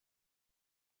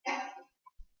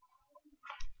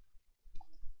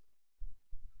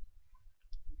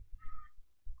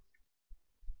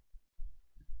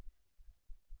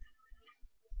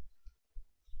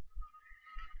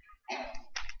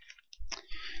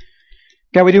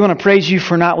God, we do want to praise you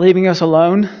for not leaving us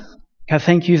alone. God,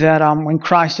 thank you that when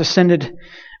Christ ascended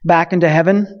back into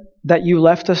heaven, that you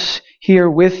left us here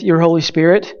with your Holy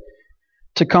Spirit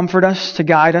to comfort us, to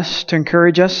guide us, to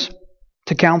encourage us,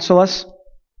 to counsel us,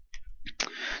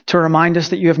 to remind us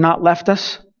that you have not left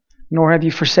us, nor have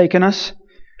you forsaken us.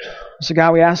 So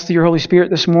God, we ask through your Holy Spirit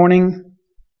this morning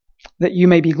that you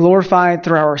may be glorified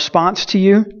through our response to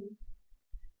you.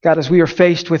 God, as we are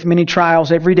faced with many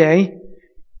trials every day,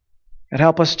 God,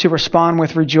 help us to respond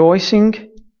with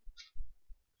rejoicing.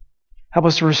 Help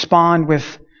us to respond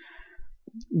with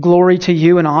glory to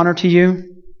you and honor to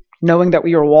you, knowing that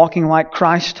we are walking like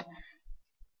Christ.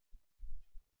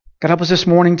 God, help us this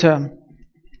morning to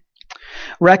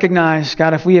recognize,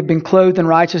 God, if we have been clothed in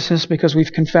righteousness because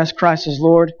we've confessed Christ as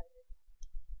Lord,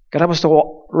 God, help us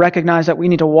to recognize that we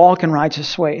need to walk in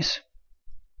righteous ways.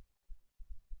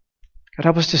 God,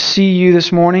 help us to see you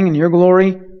this morning in your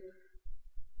glory,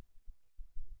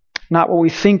 not what we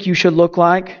think you should look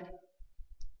like,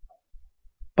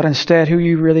 but instead who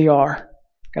you really are.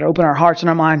 God, open our hearts and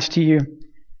our minds to you.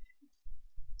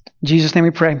 In Jesus' name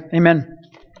we pray. Amen.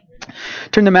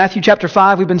 Turn to Matthew chapter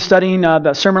 5. We've been studying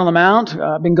the Sermon on the Mount.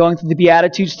 Been going through the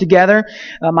Beatitudes together.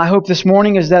 My hope this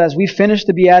morning is that as we finish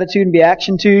the Beatitude and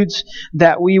Beatitudes,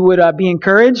 that we would be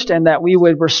encouraged and that we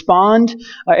would respond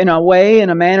in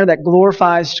a manner that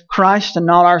glorifies Christ and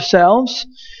not ourselves.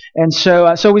 And so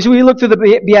as we look through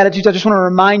the Beatitudes, I just want to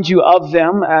remind you of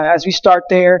them. As we start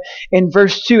there in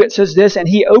verse 2, it says this, "And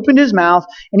he opened his mouth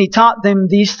and he taught them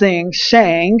these things,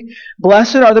 saying,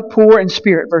 Blessed are the poor in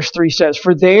spirit," verse 3 says,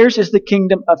 "for theirs is the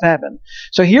kingdom of heaven."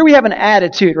 So here we have an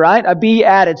attitude, right? A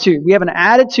beatitude. We have an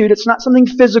attitude. It's not something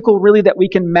physical really that we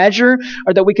can measure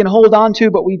or that we can hold on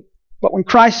to, but when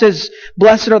Christ says,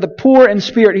 "Blessed are the poor in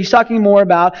spirit," He's talking more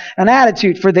about an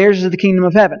attitude, for theirs is the kingdom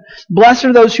of heaven. "Blessed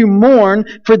are those who mourn,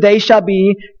 for they shall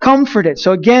be comforted."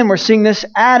 So again, we're seeing this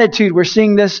attitude. We're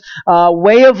seeing this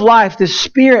way of life, this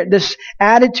spirit, this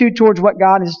attitude towards what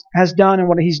God has done and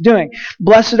what He's doing.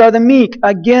 "Blessed are the meek."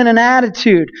 Again, an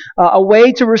attitude, a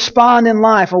way to respond in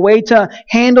life, a way to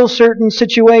handle certain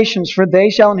situations, for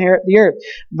they shall inherit the earth.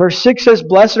 Verse 6 says,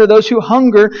 "Blessed are those who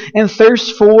hunger and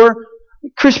thirst for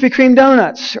Krispy Kreme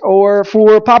donuts or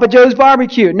for Papa Joe's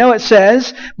barbecue." No, it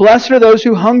says, "Blessed are those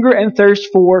who hunger and thirst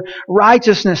for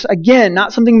righteousness." Again,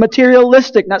 not something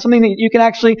materialistic, not something that you can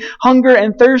actually hunger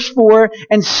and thirst for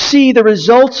and see the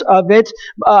results of it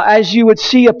as you would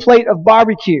see a plate of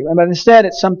barbecue. But instead,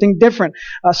 it's something different,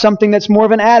 something that's more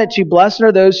of an attitude. "Blessed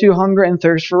are those who hunger and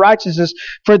thirst for righteousness,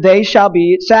 for they shall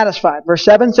be satisfied." Verse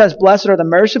 7 says, "Blessed are the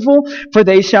merciful, for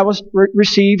they shall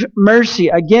receive mercy."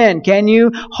 Again, can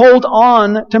you hold on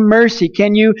to mercy?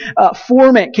 Can you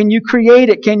form it? Can you create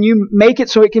it? Can you make it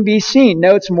so it can be seen?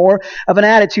 No, it's more of an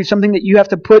attitude, something that you have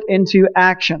to put into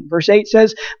action. Verse 8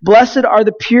 says, "Blessed are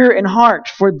the pure in heart,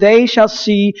 for they shall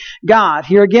see God."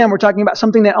 Here again, we're talking about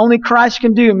something that only Christ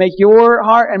can do. Make your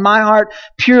heart and my heart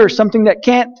pure, something that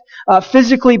can't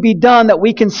physically be done, that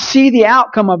we can see the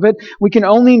outcome of it. We can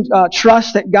only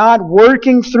trust that God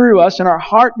working through us and our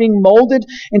heart being molded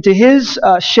into His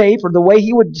shape or the way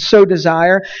He would so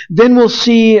desire, then we'll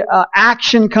see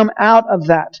action come out of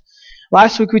that.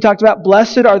 Last week we talked about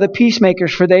blessed are the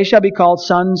peacemakers, for they shall be called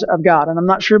sons of God. And I'm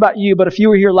not sure about you, but if you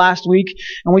were here last week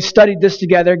and we studied this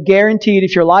together, guaranteed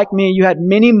if you're like me, you had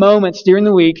many moments during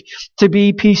the week to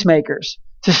be peacemakers,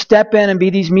 to step in and be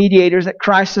these mediators that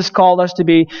Christ has called us to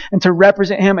be, and to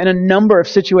represent Him in a number of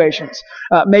situations.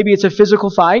 Maybe it's a physical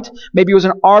fight. Maybe it was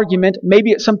an argument. Maybe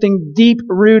it's something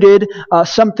deep-rooted,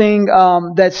 something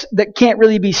that can't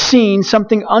really be seen,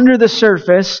 something under the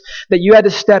surface that you had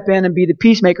to step in and be the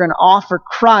peacemaker and offer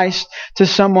Christ to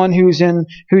someone who's in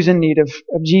need of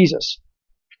Jesus.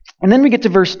 And then we get to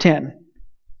verse 10.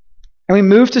 And we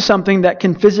move to something that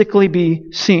can physically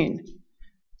be seen,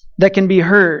 that can be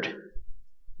heard,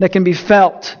 that can be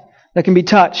felt, that can be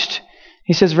touched.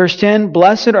 He says, verse 10,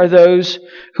 "Blessed are those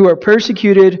who are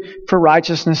persecuted for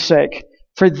righteousness' sake,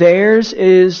 for theirs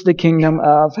is the kingdom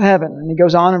of heaven." And he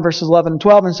goes on in verses 11 and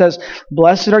 12 and says,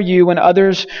 "Blessed are you when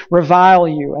others revile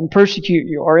you and persecute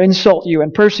you, or insult you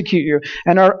and persecute you,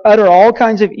 and utter all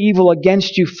kinds of evil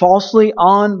against you falsely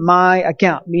on my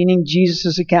account," meaning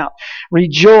Jesus' account.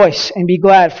 "Rejoice and be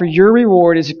glad, for your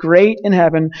reward is great in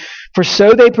heaven, for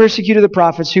so they persecuted the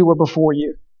prophets who were before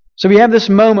you." So we have this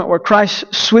moment where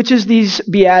Christ switches these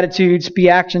beatitudes,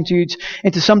 beatitudes,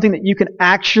 into something that you can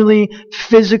actually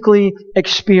physically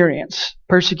experience: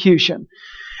 persecution.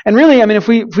 And really, I mean, if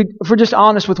we're just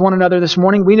honest with one another this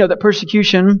morning, we know that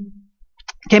persecution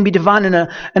can be defined in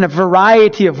a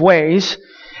variety of ways.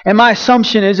 And my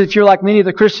assumption is, if you're like many of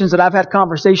the Christians that I've had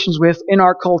conversations with in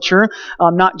our culture,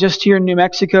 not just here in New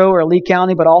Mexico or Lee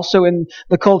County, but also in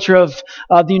the culture of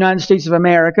the United States of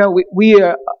America, we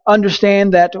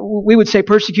understand that we would say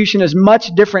persecution is much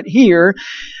different here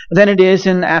than it is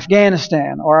in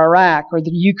Afghanistan or Iraq or the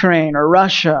Ukraine or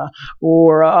Russia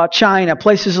or China,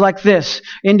 places like this,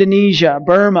 Indonesia,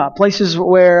 Burma, places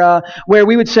where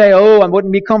we would say, I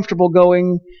wouldn't be comfortable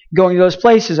going to those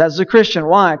places as a Christian.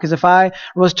 Why? Because if I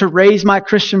was to raise my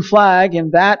Christian flag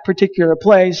in that particular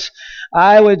place,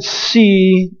 I would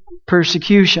see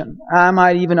persecution. I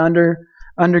might even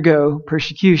undergo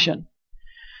persecution.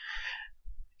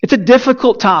 It's a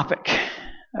difficult topic.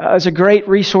 It's a great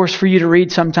resource for you to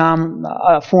read sometime.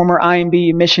 A former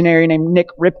IMB missionary named Nick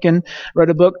Ripken wrote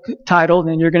a book titled,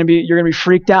 and you're going to be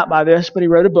freaked out by this, but he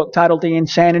wrote a book titled The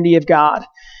Insanity of God.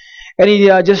 And he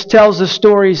just tells the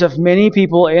stories of many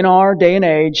people in our day and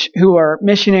age who are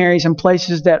missionaries in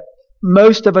places that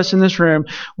most of us in this room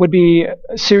would be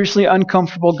seriously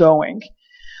uncomfortable going.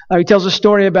 He tells a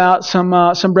story about some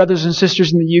brothers and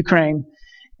sisters in the Ukraine.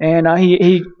 And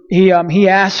he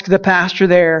asked the pastor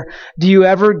there, do you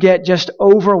ever get just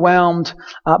overwhelmed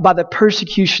by the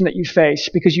persecution that you face,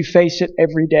 because you face it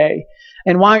every day?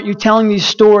 And why aren't you telling these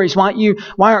stories? Why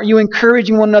aren't you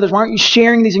encouraging one another? Why aren't you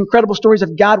sharing these incredible stories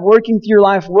of God working through your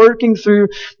life, working through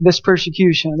this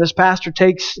persecution? This pastor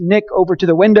takes Nick over to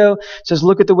the window, says,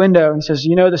 look at the window. He says,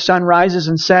 the sun rises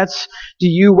and sets. Do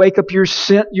you wake up your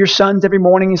sons every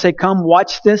morning and say, come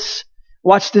watch this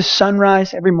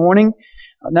sunrise every morning?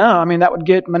 No, that would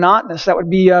get monotonous. That would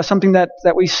be something that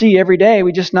we see every day.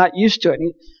 We're just not used to it.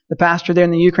 The pastor there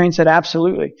in the Ukraine said,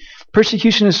 absolutely.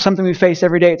 Persecution is something we face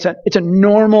every day. It's a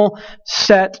normal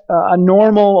a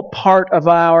normal part of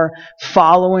our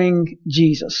following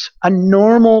Jesus. A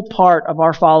normal part of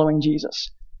our following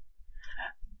Jesus.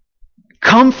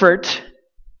 Comfort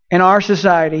in our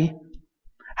society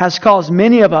has caused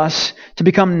many of us to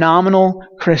become nominal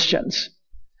Christians.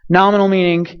 Nominal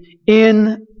meaning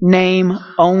in name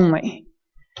only.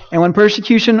 And when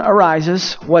persecution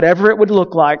arises, whatever it would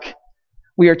look like,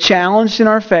 we are challenged in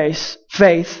our faith,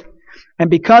 and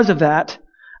because of that,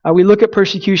 we look at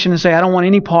persecution and say, I don't want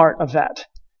any part of that.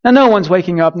 Now, no one's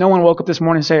waking up, no one woke up this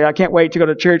morning and say, I can't wait to go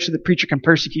to church so the preacher can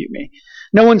persecute me.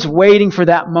 No one's waiting for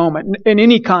that moment. In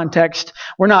any context,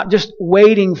 we're not just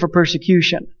waiting for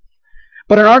persecution.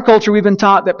 But in our culture, we've been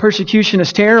taught that persecution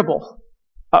is terrible.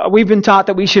 We've been taught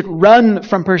that we should run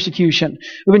from persecution.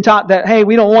 We've been taught that, hey,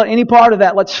 we don't want any part of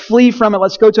that. Let's flee from it.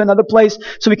 Let's go to another place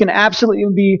so we can absolutely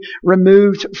be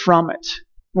removed from it.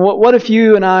 What if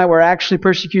you and I were actually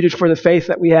persecuted for the faith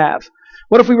that we have?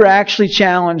 What if we were actually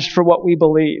challenged for what we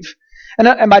believe?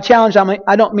 And by challenge,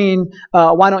 I don't mean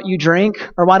why don't you drink,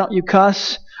 or why don't you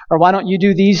cuss, or why don't you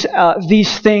do these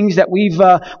things that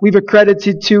we've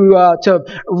accredited to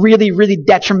really, really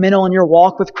detrimental in your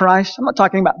walk with Christ? I'm not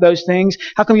talking about those things.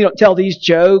 How come you don't tell these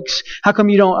jokes? How come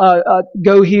you don't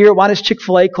go here? Why does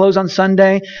Chick-fil-A close on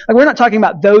Sunday? We're not talking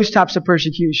about those types of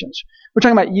persecutions. We're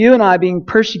talking about you and I being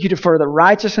persecuted for the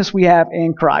righteousness we have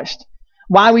in Christ.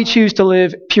 Why we choose to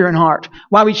live pure in heart.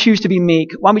 Why we choose to be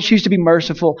meek. Why we choose to be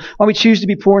merciful. Why we choose to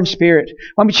be poor in spirit.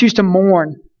 Why we choose to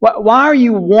mourn. Why are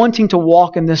you wanting to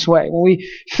walk in this way? When we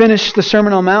finish the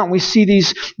Sermon on the Mount, we see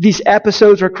these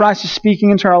episodes where Christ is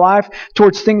speaking into our life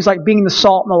towards things like being the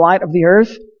salt and the light of the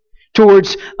earth,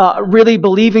 towards really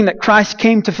believing that Christ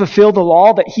came to fulfill the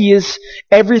law, that He is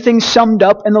everything summed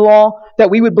up in the law,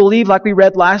 that we would believe, like we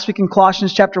read last week in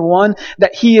Colossians chapter 1,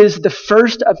 that He is the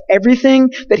first of everything,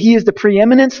 that He is the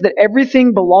preeminence, that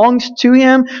everything belongs to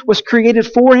Him, was created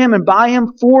for Him and by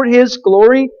Him for His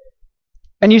glory.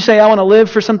 And you say, I want to live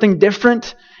for something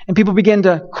different. And people begin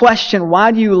to question,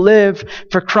 why do you live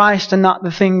for Christ and not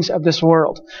the things of this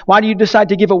world? Why do you decide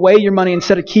to give away your money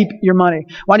instead of keep your money?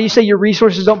 Why do you say your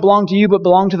resources don't belong to you but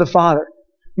belong to the Father?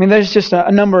 There's just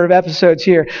a number of episodes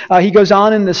here. He goes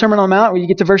on in the Sermon on the Mount, where you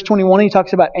get to verse 21, he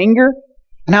talks about anger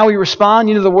and how we respond.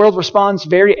 The world responds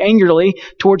very angrily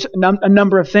towards a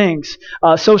number of things.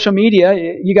 Social media,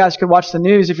 you guys could watch the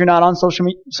news if you're not on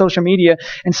social media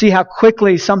and see how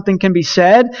quickly something can be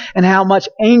said and how much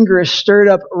anger is stirred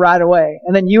up right away.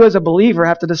 And then you as a believer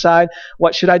have to decide,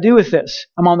 what should I do with this?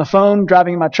 I'm on the phone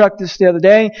driving my truck the other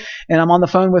day, and I'm on the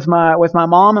phone with my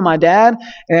mom and my dad,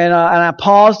 and I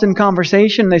paused in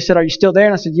conversation, and they said, are you still there?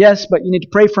 And I said, yes, but you need to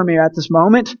pray for me at this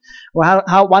moment. Well,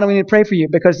 why do we need to pray for you?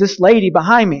 Because this lady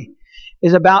behind me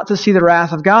is about to see the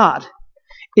wrath of God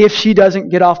if she doesn't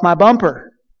get off my bumper.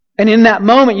 And in that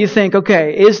moment you think,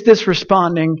 okay, is this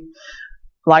responding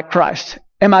like Christ?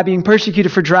 Am I being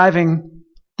persecuted for driving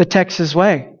the Texas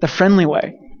way, the friendly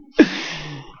way?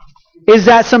 Is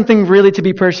that something really to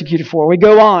be persecuted for? We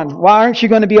go on. Why aren't you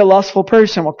going to be a lustful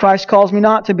person? Well, Christ calls me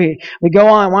not to be. We go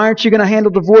on. Why aren't you going to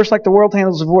handle divorce like the world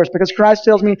handles divorce? Because Christ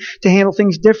tells me to handle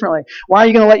things differently. Why are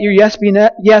you going to let your yes be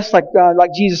yes, like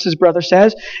Jesus' brother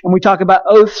says? And we talk about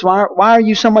oaths. Why are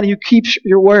you somebody who keeps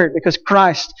your word? Because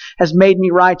Christ has made me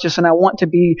righteous, and I want to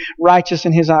be righteous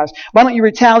in His eyes. Why don't you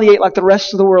retaliate like the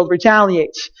rest of the world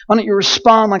retaliates? Why don't you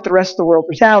respond like the rest of the world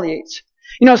retaliates?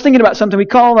 You know, I was thinking about something. We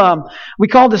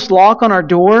call this lock on our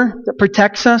door that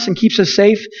protects us and keeps us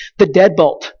safe the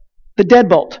deadbolt. The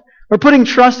deadbolt. We're putting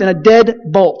trust in a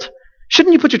deadbolt.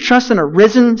 Shouldn't you put your trust in a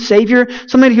risen Savior,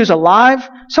 somebody who's alive?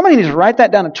 Somebody needs to write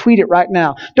that down and tweet it right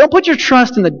now. Don't put your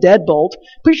trust in the deadbolt.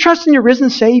 Put your trust in your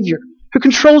risen Savior, who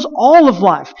controls all of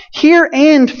life, here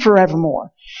and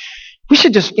forevermore. We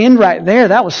should just end right there.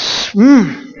 That was.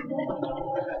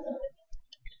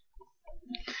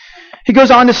 He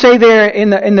goes on to say there in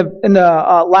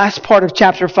the last part of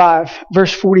chapter 5,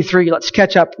 verse 43. Let's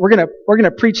catch up. We're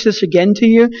gonna preach this again to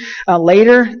you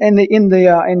later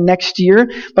in next year.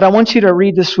 But I want you to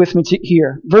read this with me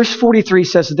here. Verse 43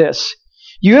 says this: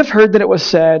 "You have heard that it was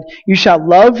said, 'You shall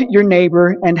love your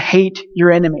neighbor and hate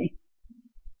your enemy.'"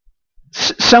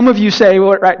 Some of you say,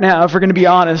 well, right now, if we're going to be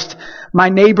honest, my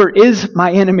neighbor is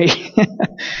my enemy.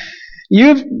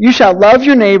 You shall love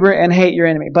your neighbor and hate your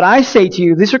enemy. But I say to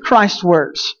you, these are Christ's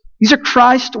words. These are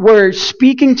Christ's words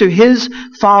speaking to His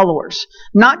followers.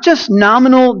 Not just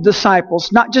nominal disciples,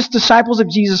 not just disciples of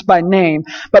Jesus by name,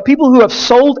 but people who have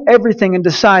sold everything and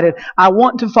decided, I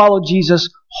want to follow Jesus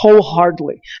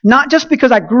wholeheartedly. Not just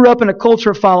because I grew up in a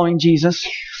culture of following Jesus,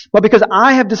 but because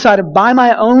I have decided by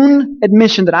my own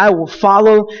admission that I will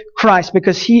follow Christ,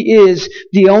 because He is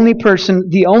the only person,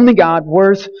 the only God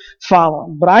worth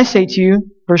following. But I say to you,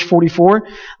 verse 44,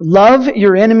 love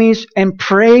your enemies and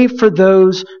pray for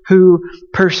those who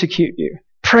persecute you.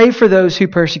 Pray for those who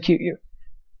persecute you.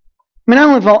 I mean,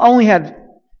 I've only had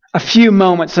a few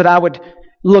moments that I would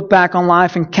look back on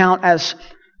life and count as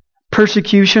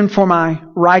persecution for my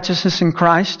righteousness in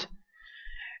Christ.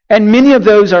 And many of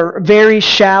those are very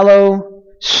shallow,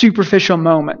 superficial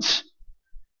moments.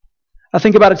 I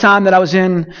think about a time that I was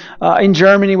in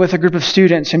Germany with a group of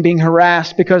students and being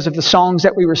harassed because of the songs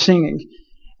that we were singing.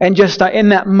 And just in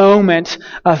that moment,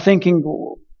 thinking,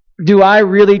 do I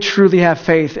really truly have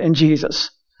faith in Jesus?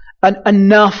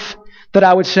 Enough that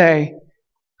I would say,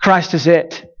 Christ is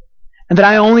it. And that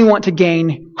I only want to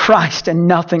gain Christ and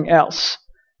nothing else.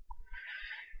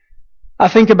 I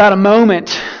think about a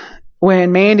moment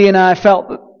when Mandy and I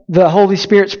felt the Holy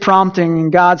Spirit's prompting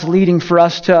and God's leading for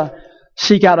us to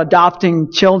seek out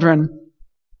adopting children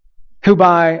who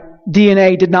by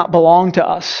DNA did not belong to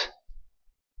us.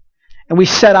 And we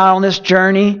set out on this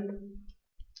journey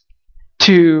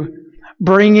to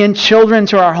bring in children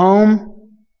to our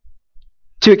home,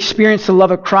 to experience the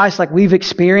love of Christ like we've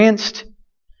experienced,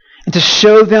 and to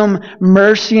show them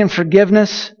mercy and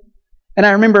forgiveness. And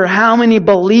I remember how many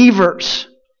believers,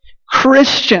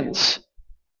 Christians,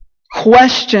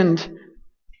 questioned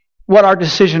what our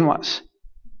decision was.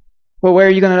 Well, where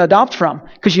are you going to adopt from?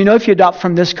 Because you know if you adopt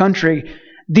from this country,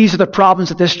 these are the problems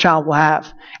that this child will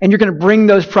have. And you're going to bring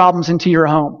those problems into your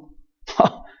home.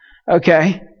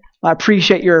 Okay. I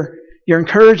appreciate your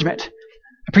encouragement.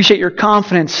 I appreciate your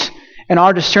confidence in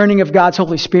our discerning of God's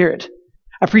Holy Spirit.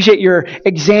 I appreciate your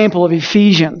example of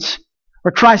Ephesians,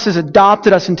 where Christ has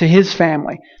adopted us into His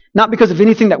family. Not because of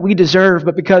anything that we deserve,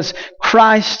 but because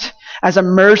Christ, as a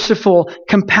merciful,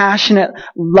 compassionate,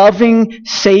 loving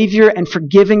Savior and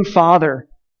forgiving Father,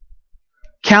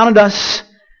 counted us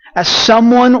as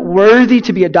someone worthy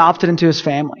to be adopted into His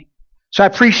family. So I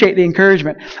appreciate the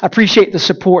encouragement. I appreciate the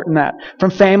support in that from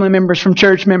family members, from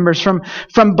church members, from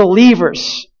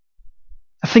believers.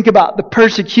 I think about the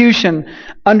persecution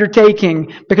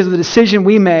undertaking because of the decision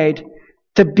we made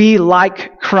to be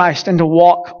like Christ and to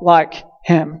walk like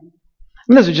Him.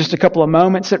 And those are just a couple of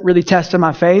moments that really tested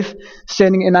my faith.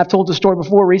 And I've told the story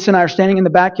before. Reese and I are standing in the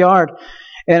backyard,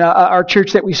 and our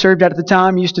church that we served at the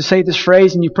time used to say this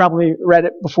phrase, and you probably read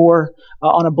it before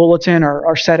on a bulletin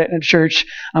or said it in a church.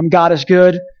 God is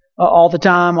good all the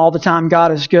time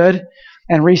God is good.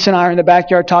 And Reese and I are in the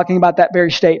backyard talking about that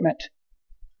very statement.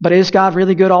 But is God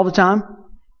really good all the time?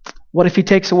 What if He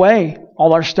takes away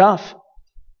all our stuff?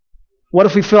 What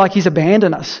if we feel like He's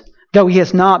abandoned us? Though He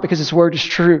has not, because His word is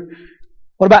true.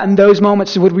 What about in those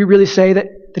moments, would we really say that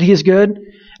He is good?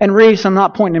 And Reese, I'm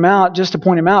not pointing him out just to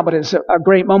point him out, but it's a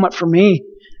great moment for me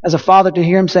as a father to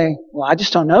hear him say, well, I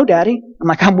just don't know, Daddy. I'm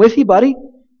like, I'm with you, buddy.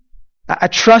 I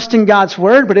trust in God's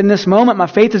word, but in this moment, my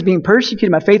faith is being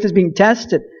persecuted. My faith is being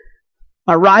tested.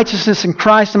 My righteousness in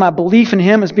Christ and my belief in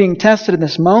Him is being tested in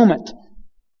this moment.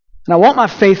 And I want my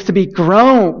faith to be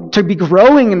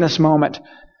growing in this moment.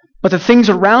 But the things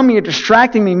around me are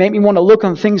distracting me, make me want to look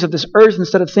on things of this earth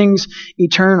instead of things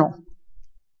eternal.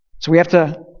 So we have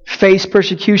to face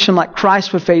persecution like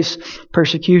Christ would face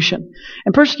persecution.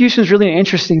 And persecution is really an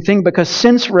interesting thing because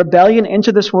since rebellion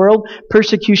into this world,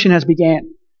 persecution has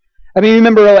began. I mean,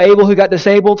 remember Abel who got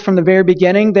disabled from the very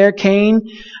beginning there? Cain,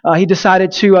 he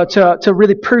decided to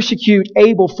really persecute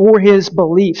Abel for his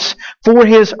beliefs, for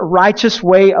his righteous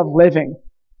way of living.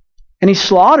 And he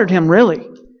slaughtered him, really.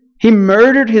 He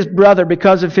murdered his brother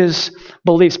because of his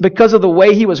beliefs, because of the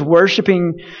way he was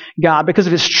worshiping God, because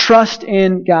of his trust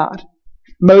in God.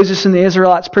 Moses and the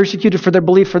Israelites persecuted for their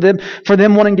belief, for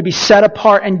them wanting to be set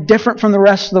apart and different from the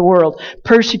rest of the world,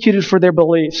 persecuted for their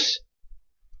beliefs.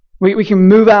 We can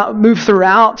move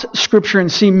throughout Scripture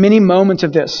and see many moments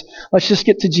of this. Let's just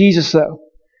get to Jesus, though.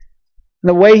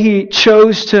 The way He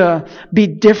chose to be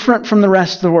different from the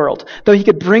rest of the world. Though He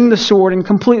could bring the sword and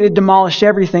completely demolish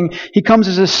everything, He comes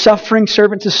as a suffering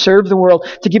servant to serve the world,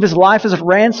 to give His life as a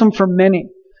ransom for many.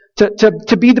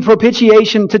 To be the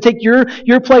propitiation, to take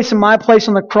your place and my place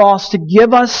on the cross, to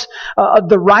give us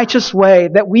the righteous way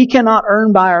that we cannot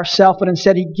earn by ourselves, but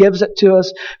instead He gives it to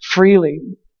us freely.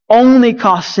 Only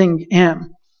costing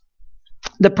Him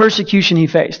the persecution He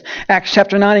faced. Acts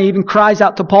chapter 9, He even cries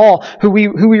out to Paul, who we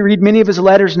read many of his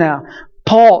letters now.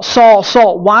 Paul,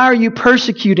 Saul, why are you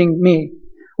persecuting me?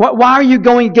 Why are you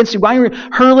going against me? Why are you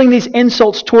hurling these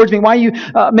insults towards me? Why are you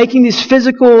making these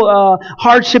physical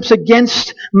hardships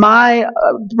against my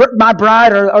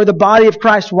bride or the body of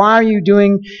Christ? Why are you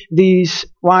doing these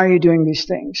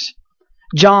things?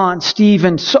 John,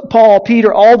 Stephen, Paul,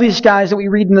 Peter, all these guys that we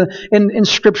read in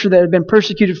Scripture that have been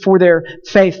persecuted for their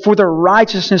faith, for their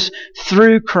righteousness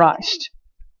through Christ.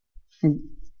 And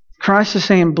Christ is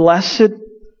saying, blessed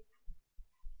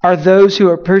are those who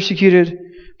are persecuted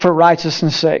for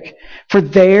righteousness' sake, for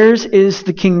theirs is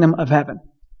the kingdom of heaven.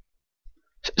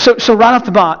 So right off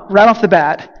the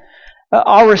bat,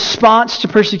 our response to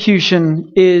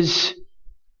persecution is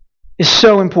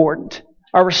so important.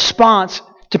 Our response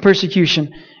to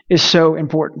persecution is so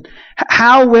important.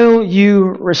 How will you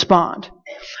respond?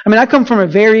 I mean, I come from a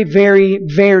very, very,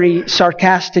 very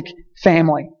sarcastic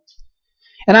family.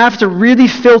 And I have to really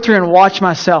filter and watch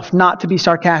myself not to be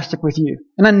sarcastic with you.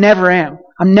 And I never am.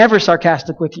 I'm never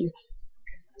sarcastic with you.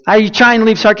 I try and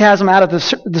leave sarcasm out of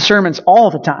the sermons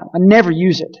all the time. I never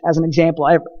use it as an example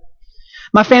ever.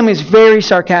 My family is very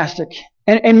sarcastic.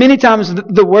 And many times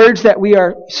the words that we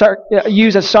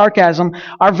use as sarcasm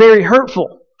are very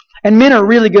hurtful. And men are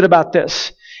really good about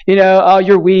this. You know, oh,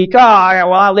 you're weak. Oh,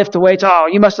 well, I lift the weights. Oh,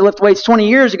 you must have lifted weights 20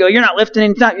 years ago. You're not lifting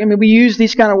any time. I mean, we use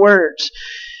these kind of words.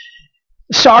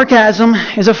 Sarcasm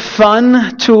is a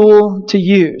fun tool to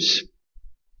use.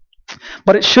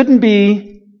 But it shouldn't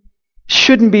be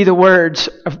the words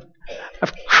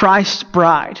of Christ's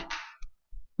bride.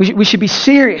 We should be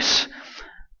serious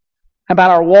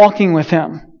about our walking with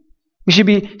Him. We should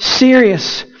be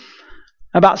serious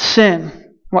about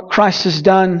sin, what Christ has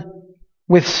done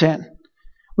with sin.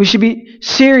 We should be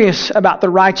serious about the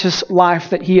righteous life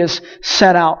that He has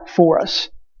set out for us.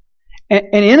 And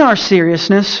in our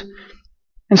seriousness,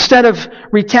 instead of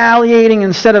retaliating,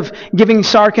 instead of giving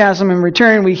sarcasm in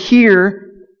return, we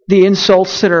hear the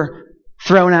insults that are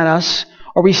thrown at us,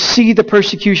 or we see the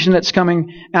persecution that's coming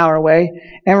our way,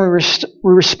 and we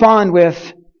respond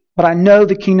with, but I know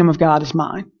the kingdom of God is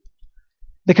mine,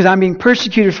 because I'm being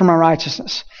persecuted for my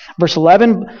righteousness. Verse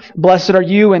 11, blessed are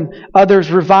you when others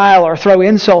revile or throw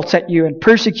insults at you and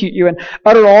persecute you and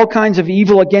utter all kinds of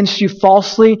evil against you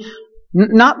falsely,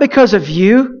 not because of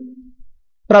you,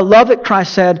 but I love that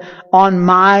Christ said, on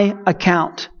my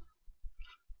account.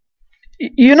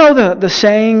 You know the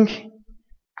saying,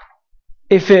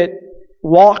 if it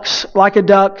walks like a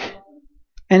duck,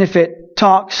 and if it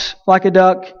talks like a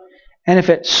duck, and if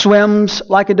it swims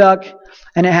like a duck,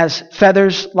 and it has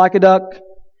feathers like a duck,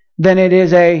 then it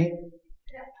is a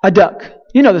duck.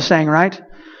 You know the saying, right?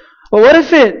 Well, what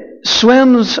if it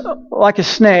swims like a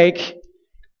snake,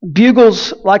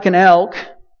 bugles like an elk,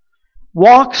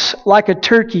 walks like a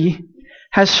turkey,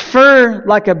 has fur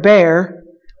like a bear,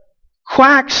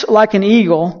 quacks like an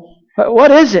eagle?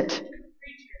 What is it?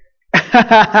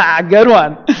 Good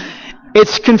one.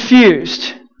 It's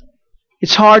confused.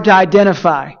 It's hard to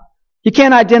identify. You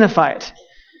can't identify it.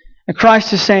 And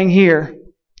Christ is saying here,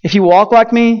 if you walk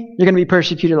like me, you're going to be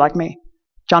persecuted like me.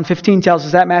 John 15 tells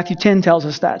us that. Matthew 10 tells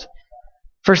us that.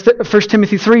 1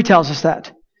 Timothy 3 tells us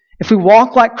that. If we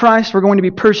walk like Christ, we're going to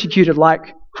be persecuted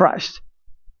like Christ.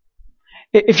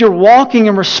 If you're walking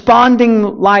and responding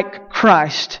like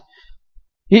Christ,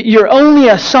 your only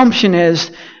assumption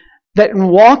is that in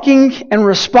walking and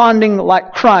responding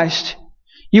like Christ,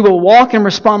 you will walk and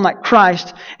respond like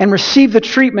Christ and receive the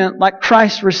treatment like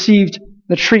Christ received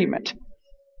the treatment.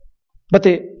 But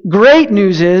the great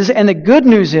news is, and the good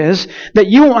news is, that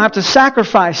you won't have to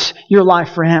sacrifice your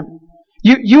life for Him.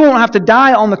 You won't have to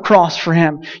die on the cross for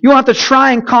Him. You won't have to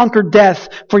try and conquer death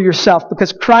for yourself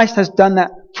because Christ has done that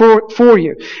for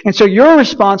you. And so your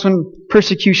response when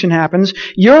persecution happens,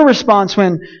 your response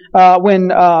when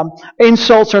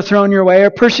insults are thrown your way, or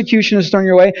persecution is thrown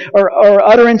your way, or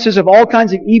utterances of all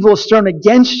kinds of evil is thrown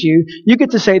against you, you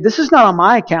get to say, this is not on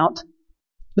my account,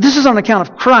 but this is on account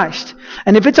of Christ.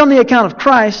 And if it's on the account of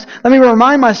Christ, let me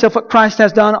remind myself what Christ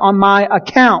has done on my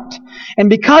account. And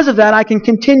because of that, I can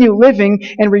continue living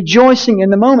and rejoicing in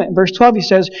the moment. In verse 12 he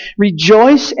says,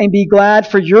 rejoice and be glad,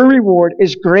 for your reward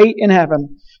is great in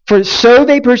heaven. For so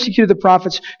they persecuted the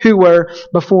prophets who were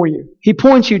before you. He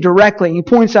points you directly, he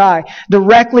points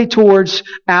directly towards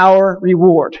our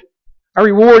reward. Our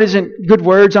reward isn't good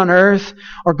words on earth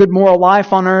or good moral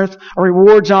life on earth. Our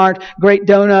rewards aren't great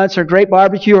donuts or great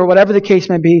barbecue or whatever the case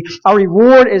may be. Our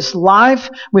reward is life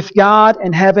with God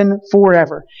in heaven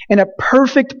forever. In a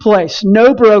perfect place.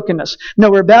 No brokenness,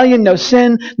 no rebellion, no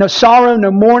sin, no sorrow, no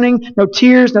mourning, no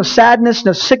tears, no sadness,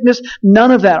 no sickness.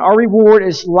 None of that. Our reward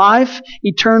is life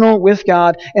eternal with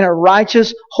God in a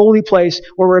righteous, holy place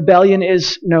where rebellion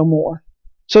is no more.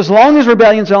 So as long as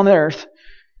rebellion is on the earth,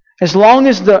 as long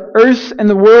as the earth and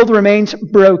the world remains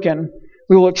broken,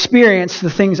 we will experience the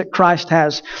things that Christ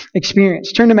has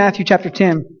experienced. Turn to Matthew chapter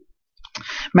 10.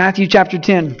 Matthew chapter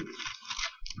 10.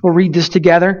 We'll read this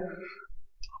together.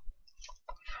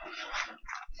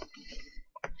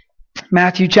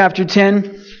 Matthew chapter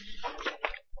 10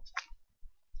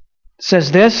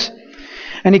 says this,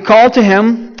 and He called to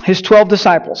Him His 12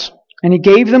 disciples, and He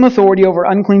gave them authority over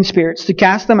unclean spirits to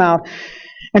cast them out,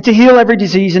 and to heal every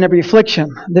disease and every affliction.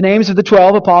 The names of the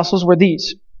 12 apostles were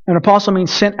these. An apostle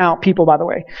means sent out people, by the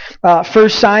way.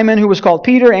 First Simon, who was called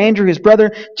Peter, Andrew, his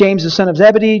brother, James, the son of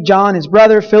Zebedee, John, his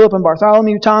brother, Philip and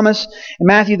Bartholomew, Thomas, and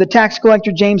Matthew, the tax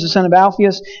collector, James, the son of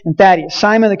Alphaeus, and Thaddeus,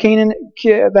 Simon the Canaan,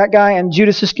 that guy, and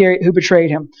Judas Iscariot, who betrayed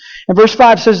him. And verse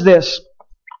 5 says this,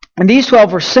 and these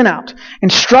 12 were sent out,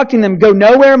 instructing them, go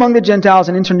nowhere among the Gentiles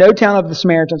and enter no town of the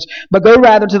Samaritans, but go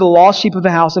rather to the lost sheep of the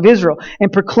house of Israel,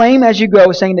 and proclaim as you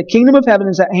go, saying, the kingdom of heaven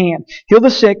is at hand. Heal the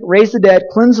sick, raise the dead,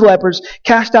 cleanse the lepers,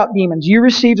 cast out demons. You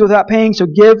received without paying, so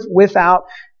give without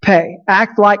pay.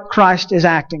 Act like Christ is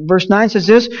acting. Verse 9 says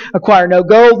this, acquire no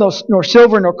gold, nor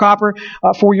silver, nor copper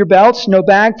for your belts, no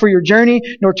bag for your journey,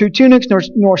 nor 2 tunics,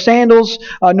 nor sandals,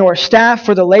 nor a staff,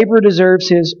 for the laborer deserves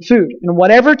his food. In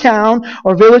whatever town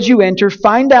or village you enter,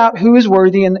 find out who is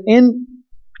worthy in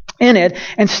it,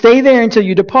 and stay there until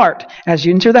you depart. As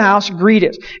you enter the house, greet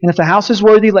it. And if the house is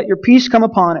worthy, let your peace come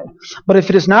upon it. But if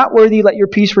it is not worthy, let your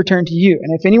peace return to you.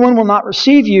 And if anyone will not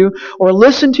receive you or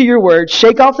listen to your words,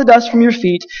 shake off the dust from your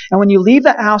feet. And when you leave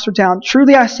that house or town,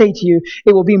 truly I say to you,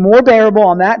 it will be more bearable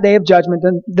on that day of judgment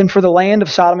than for the land of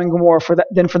Sodom and Gomorrah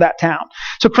than for that town.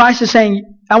 So Christ is saying,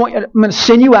 I'm going to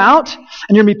send you out,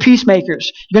 and you're going to be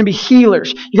peacemakers. You're going to be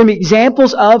healers. You're going to be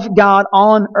examples of God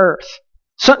on earth.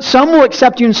 Some will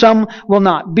accept you and some will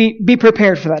not. Be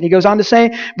prepared for that. He goes on to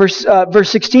say, verse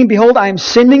 16, behold, I am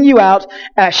sending you out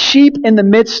as sheep in the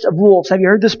midst of wolves. Have you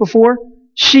heard this before?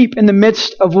 Sheep in the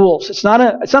midst of wolves. It's not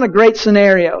a great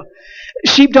scenario.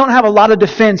 Sheep don't have a lot of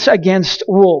defense against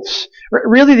wolves.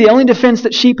 Really, the only defense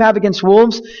that sheep have against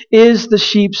wolves is the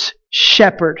sheep's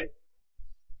shepherd.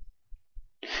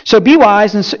 So be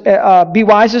wise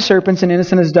as serpents and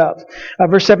innocent as doves.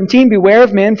 Verse 17, beware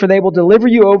of men, for they will deliver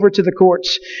you over to the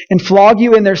courts and flog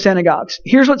you in their synagogues.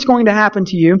 Here's what's going to happen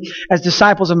to you as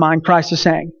disciples of mine, Christ is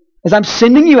saying. As I'm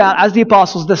sending you out as the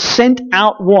apostles, the sent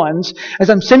out ones, as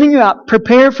I'm sending you out,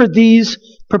 prepare for these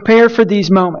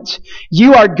moments.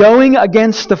 You are going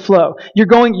against the flow. You're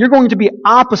going to be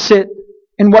opposite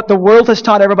in what the world has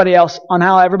taught everybody else on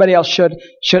how everybody else should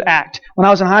act. When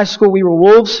I was in high school, we were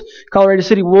wolves, Colorado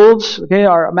City Wolves. Okay,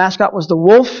 our mascot was the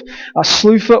wolf.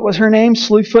 Slewfoot was her name,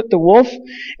 Slewfoot the wolf.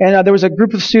 And there was a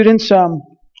group of students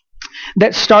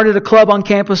that started a club on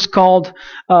campus called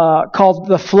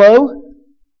the Flow.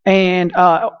 And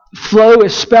flow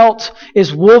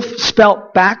is wolf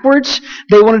spelt backwards.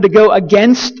 They wanted to go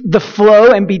against the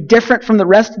flow and be different from the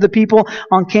rest of the people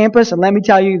on campus. And let me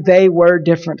tell you, they were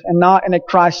different, and not in a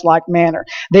Christ-like manner.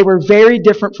 They were very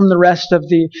different from the rest of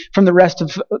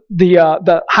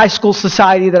the high school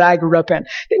society that I grew up in.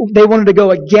 They wanted to go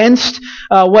against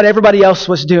what everybody else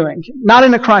was doing, not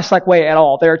in a Christ-like way at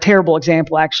all. They're a terrible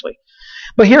example, actually.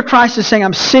 But here Christ is saying,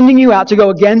 I'm sending you out to go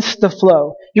against the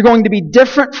flow. You're going to be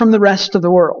different from the rest of the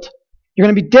world. You're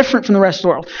going to be different from the rest of the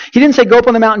world. He didn't say go up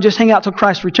on the mountain and just hang out till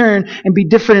Christ's return and be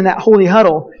different in that holy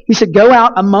huddle. He said go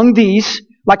out among these,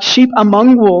 like sheep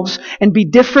among wolves, and be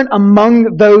different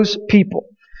among those people.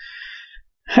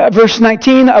 Verse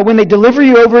 19, when they deliver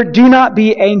you over, do not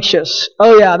be anxious.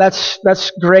 Oh yeah,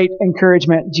 that's great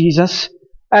encouragement, Jesus.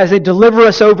 As they deliver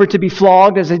us over to be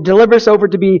flogged, as they deliver us over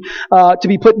to be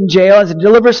put in jail, as they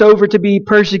deliver us over to be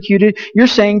persecuted, you're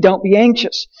saying don't be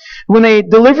anxious. When they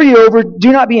deliver you over,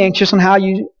 do not be anxious on how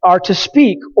you are to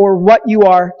speak or what you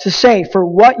are to say. For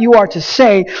what you are to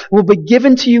say will be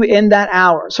given to you in that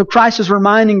hour. So Christ is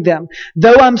reminding them,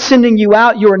 though I'm sending you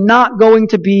out, you are not going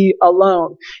to be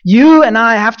alone. You and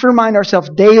I have to remind ourselves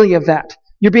daily of that.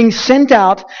 You're being sent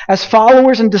out as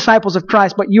followers and disciples of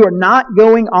Christ, but you are not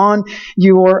going on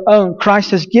your own.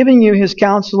 Christ has given you His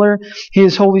Counselor,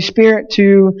 His Holy Spirit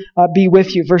to be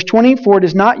with you. Verse 20, for it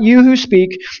is not you who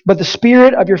speak, but the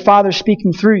Spirit of your Father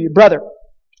speaking through you. Brother.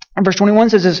 And verse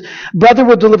 21 says this, brother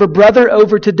will deliver brother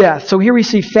over to death. So here we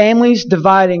see families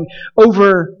dividing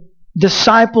over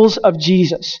disciples of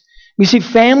Jesus. We see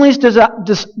families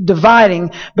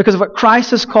dividing because of what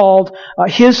Christ has called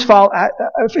His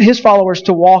followers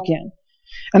to walk in.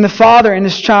 And the father and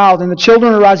his child and the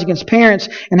children will rise against parents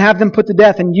and have them put to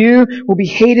death. And you will be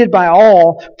hated by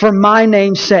all for my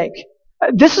name's sake.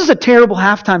 This is a terrible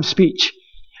halftime speech.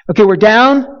 Okay, we're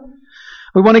down.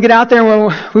 We want to get out there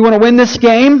and we want to win this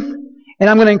game. And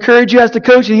I'm going to encourage you as the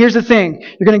coach. And here's the thing.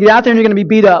 You're going to get out there and you're going to be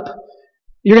beat up.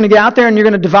 You're going to get out there and you're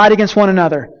going to divide against one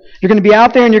another. You're going to be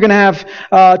out there and you're going to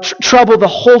have trouble the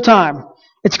whole time.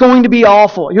 It's going to be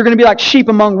awful. You're going to be like sheep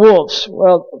among wolves.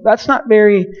 Well, that's not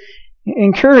very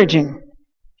encouraging.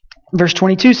 Verse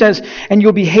 22 says, and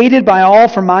you'll be hated by all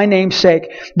for my name's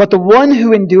sake, but the one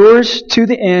who endures to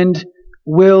the end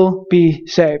will be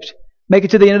saved. Make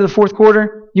it to the end of the fourth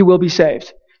quarter, you will be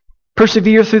saved.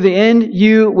 Persevere through the end,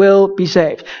 you will be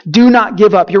saved. Do not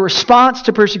give up. Your response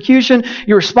to persecution,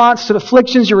 your response to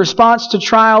afflictions, your response to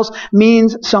trials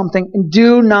means something. And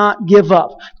do not give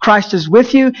up. Christ is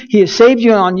with you. He has saved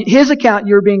you. On His account,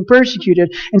 you're being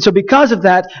persecuted. And so because of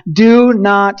that, do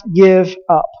not give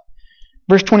up.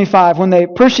 Verse 25, when they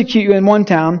persecute you in one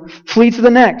town, flee to the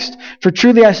next. For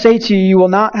truly I say to you, you will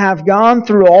not have gone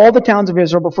through all the towns of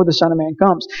Israel before the Son of Man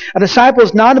comes. A disciple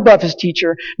is not above his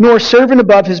teacher, nor a servant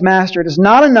above his master. It is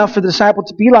not enough for the disciple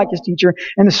to be like his teacher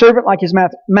and the servant like his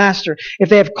master. If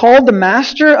they have called the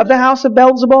master of the house of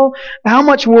Beelzebul, how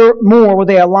much more will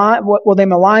they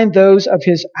malign those of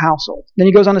his household? Then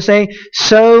he goes on to say,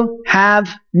 so have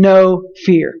no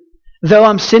fear. Though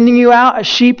I'm sending you out as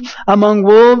sheep among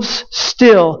wolves,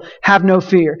 still have no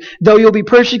fear. Though you'll be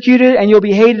persecuted and you'll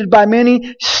be hated by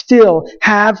many, still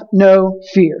have no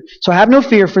fear. So have no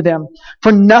fear for them.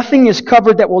 For nothing is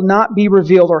covered that will not be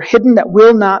revealed or hidden that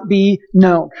will not be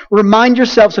known. Remind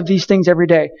yourselves of these things every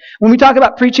day. When we talk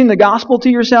about preaching the gospel to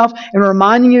yourself and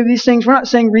reminding you of these things, we're not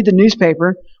saying read the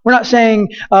newspaper. We're not saying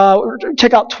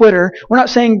check out Twitter. We're not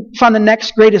saying find the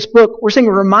next greatest book. We're saying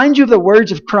remind you of the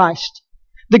words of Christ.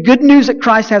 The good news that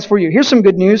Christ has for you. Here's some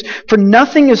good news. For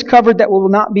nothing is covered that will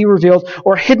not be revealed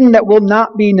or hidden that will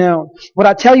not be known. What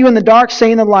I tell you in the dark,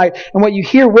 say in the light. And what you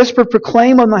hear whispered,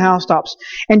 proclaim on the housetops.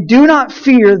 And do not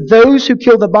fear those who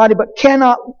kill the body but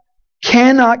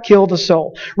cannot kill the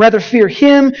soul. Rather fear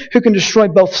Him who can destroy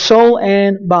both soul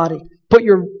and body. Put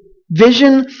your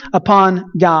vision upon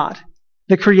God,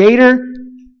 the Creator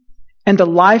and the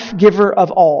life giver of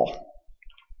all.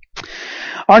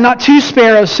 Are not two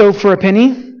sparrows sold for a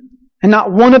penny, and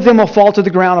not one of them will fall to the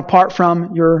ground apart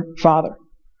from your Father.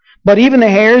 But even the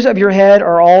hairs of your head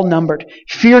are all numbered.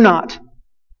 Fear not.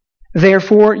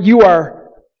 Therefore, you are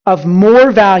of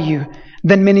more value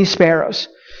than many sparrows.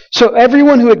 So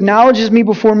everyone who acknowledges me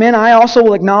before men, I also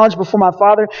will acknowledge before my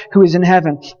Father who is in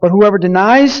heaven. But whoever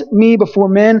denies me before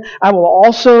men, I will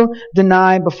also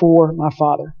deny before my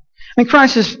Father. And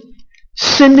Christ is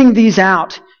sending these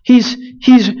out. He's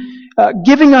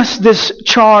giving us this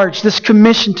charge, this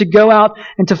commission to go out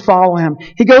and to follow Him.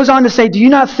 He goes on to say, do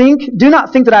not think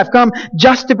that I've come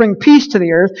just to bring peace to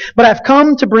the earth, but I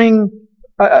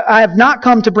have not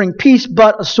come to bring peace,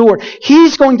 but a sword.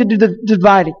 He's going to do the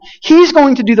dividing. He's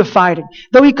going to do the fighting.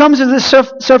 Though He comes as this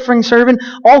suffering servant,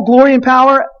 all glory and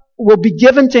power will be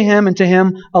given to Him and to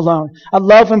Him alone. I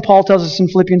love when Paul tells us in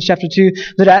Philippians chapter 2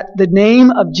 that at the name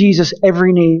of Jesus,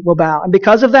 every knee will bow. And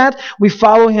because of that, we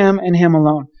follow Him and Him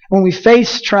alone. When we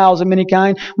face trials of many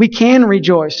kind, we can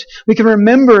rejoice. We can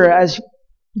remember, as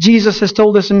Jesus has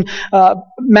told us in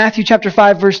Matthew chapter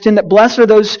 5, verse 10, that blessed are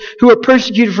those who are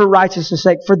persecuted for righteousness'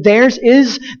 sake, for theirs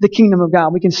is the kingdom of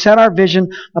God. We can set our vision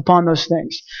upon those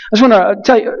things. I just want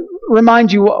to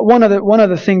remind you one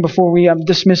other thing before we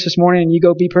dismiss this morning and you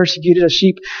go be persecuted as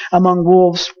sheep among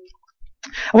wolves.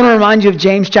 I want to remind you of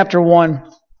James chapter 1.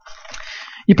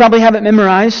 You probably have it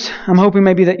memorized. I'm hoping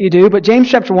maybe that you do. But James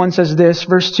chapter 1 says this,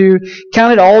 verse 2,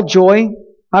 "Count it all joy,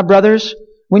 my brothers,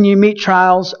 when you meet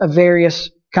trials of various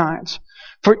kinds.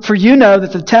 For you know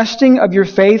that the testing of your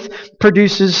faith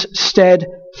produces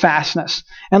steadfastness.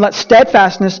 And let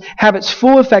steadfastness have its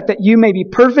full effect, that you may be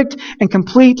perfect and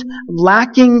complete,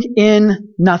 lacking in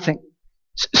nothing."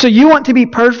 So you want to be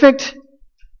perfect?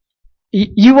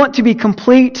 You want to be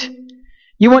complete?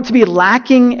 You want to be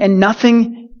lacking in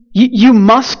nothing? You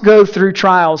must go through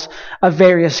trials of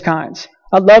various kinds.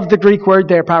 I love the Greek word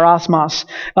there, parosmos,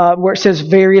 where it says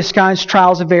various kinds,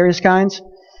 trials of various kinds.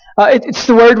 It's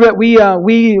the word that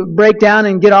we break down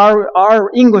and get our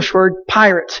English word,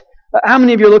 pirate. How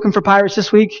many of you are looking for pirates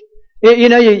this week?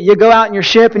 You go out in your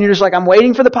ship and you're just like, I'm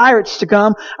waiting for the pirates to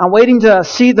come. I'm waiting to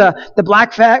see the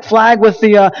black flag with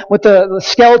the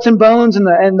skeleton bones and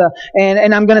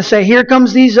I'm going to say, here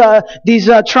comes these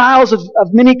trials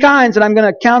of many kinds, and I'm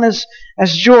going to count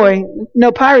as joy.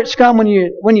 No, pirates come when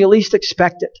you least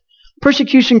expect it.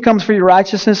 Persecution comes for your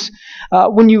righteousness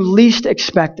when you least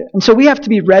expect it. And so we have to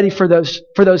be ready for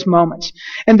those moments.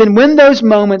 And then when those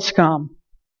moments come,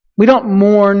 we don't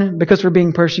mourn because we're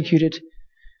being persecuted.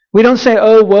 We don't say,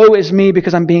 "Oh, woe is me,"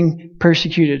 because I'm being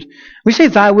persecuted. We say,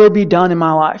 "Thy will be done in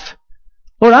my life."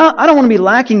 Lord, I don't want to be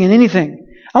lacking in anything.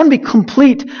 I want to be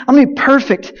complete. I want to be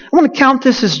perfect. I want to count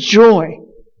this as joy.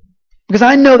 Because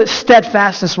I know that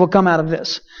steadfastness will come out of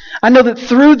this. I know that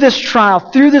through this trial,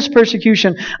 through this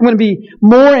persecution, I'm going to be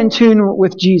more in tune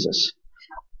with Jesus.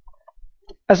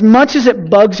 As much as it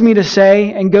bugs me to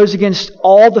say and goes against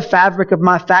all the fabric of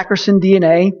my Thackerson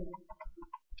DNA,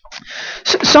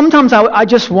 sometimes I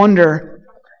just wonder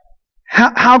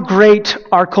how great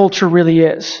our culture really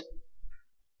is.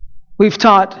 We've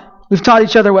taught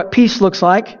each other what peace looks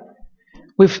like.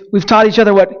 We've taught each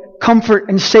other what comfort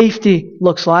and safety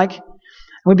looks like.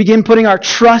 We begin putting our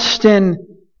trust in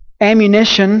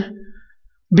ammunition.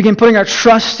 We begin putting our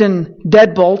trust in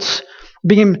deadbolts. We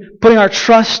begin putting our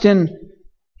trust in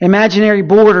imaginary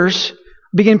borders.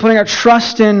 We begin putting our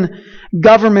trust in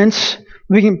governments.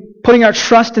 We begin putting our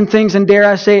trust in things, and dare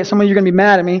I say it, some of you are going to be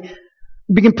mad at me.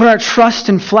 We begin putting our trust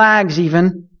in flags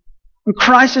even. And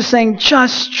Christ is saying,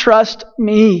 just trust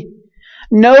me.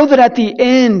 Know that at the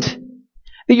end,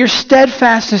 that your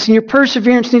steadfastness and your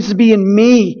perseverance needs to be in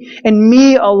me and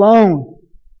me alone.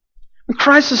 When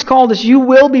Christ has called us, you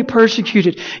will be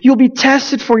persecuted. You'll be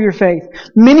tested for your faith.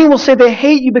 Many will say they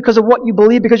hate you because of what you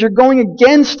believe, because you're going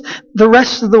against the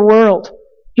rest of the world.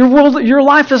 Your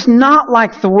life is not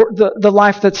like the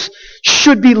life that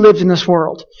should be lived in this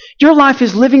world. Your life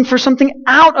is living for something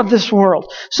out of this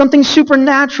world, something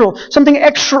supernatural, something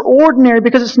extraordinary,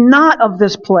 because it's not of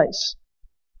this place.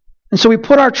 And so we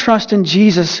put our trust in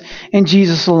Jesus and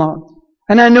Jesus alone.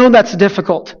 And I know that's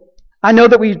difficult. I know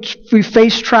that we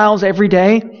face trials every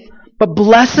day, but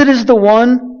blessed is the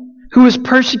one who is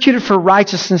persecuted for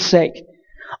righteousness' sake,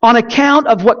 on account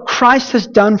of what Christ has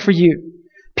done for you.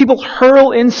 People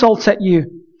hurl insults at you.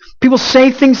 People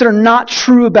say things that are not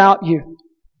true about you.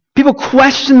 People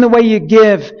question the way you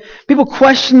give. People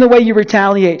question the way you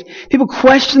retaliate. People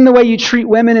question the way you treat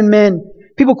women and men.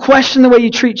 People question the way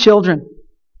you treat children.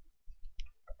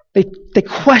 They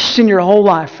question your whole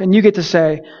life, and you get to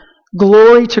say,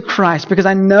 glory to Christ, because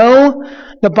I know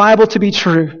the Bible to be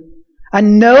true. I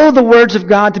know the words of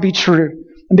God to be true.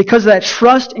 And because of that,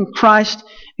 trust in Christ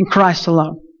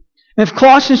alone. And if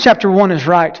Colossians chapter 1 is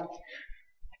right,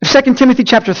 if 2 Timothy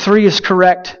chapter 3 is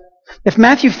correct, if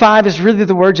Matthew 5 is really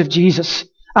the words of Jesus,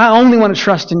 I only want to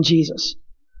trust in Jesus.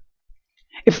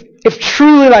 If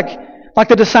truly, like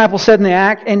the disciples said in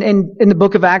the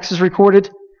book of Acts is recorded,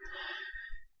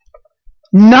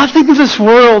 nothing of this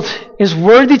world is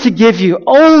worthy to give you.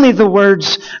 Only the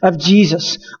words of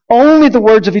Jesus. Only the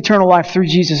words of eternal life through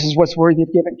Jesus is what's worthy of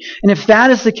giving. And if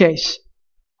that is the case,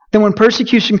 then when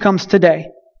persecution comes today,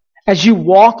 as you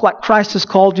walk like Christ has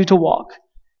called you to walk,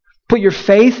 put your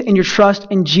faith and your trust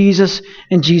in Jesus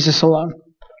and Jesus alone.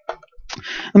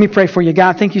 Let me pray for you.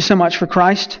 God, thank you so much for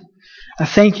Christ. I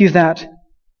thank you that,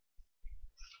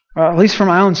 at least for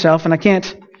my own self, and I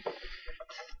can't,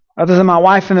 other than my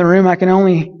wife in the room, I can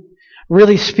only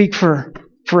really speak for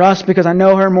us because I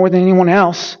know her more than anyone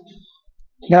else.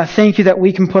 God, I thank you that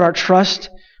we can put our trust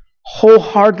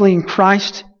wholeheartedly in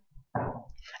Christ.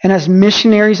 And as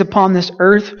missionaries upon this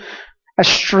earth, as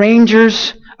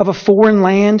strangers of a foreign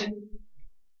land,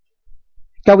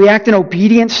 God, we act in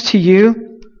obedience to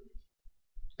you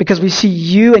because we see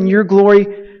you and your glory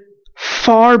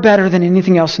far better than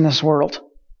anything else in this world.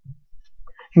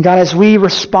 And God, as we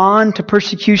respond to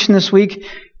persecution this week,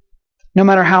 no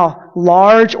matter how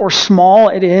large or small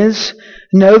it is,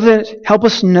 help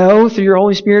us know through your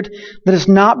Holy Spirit that it's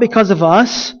not because of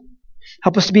us.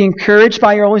 Help us to be encouraged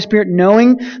by your Holy Spirit,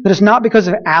 knowing that it's not because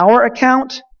of our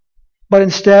account, but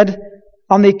instead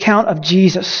on the account of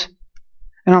Jesus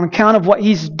and on account of what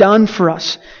He's done for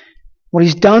us, what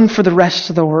He's done for the rest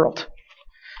of the world.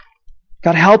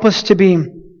 God, help us to be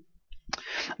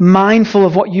mindful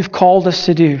of what you've called us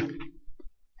to do.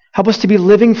 Help us to be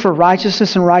living for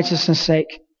righteousness and righteousness'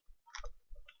 sake.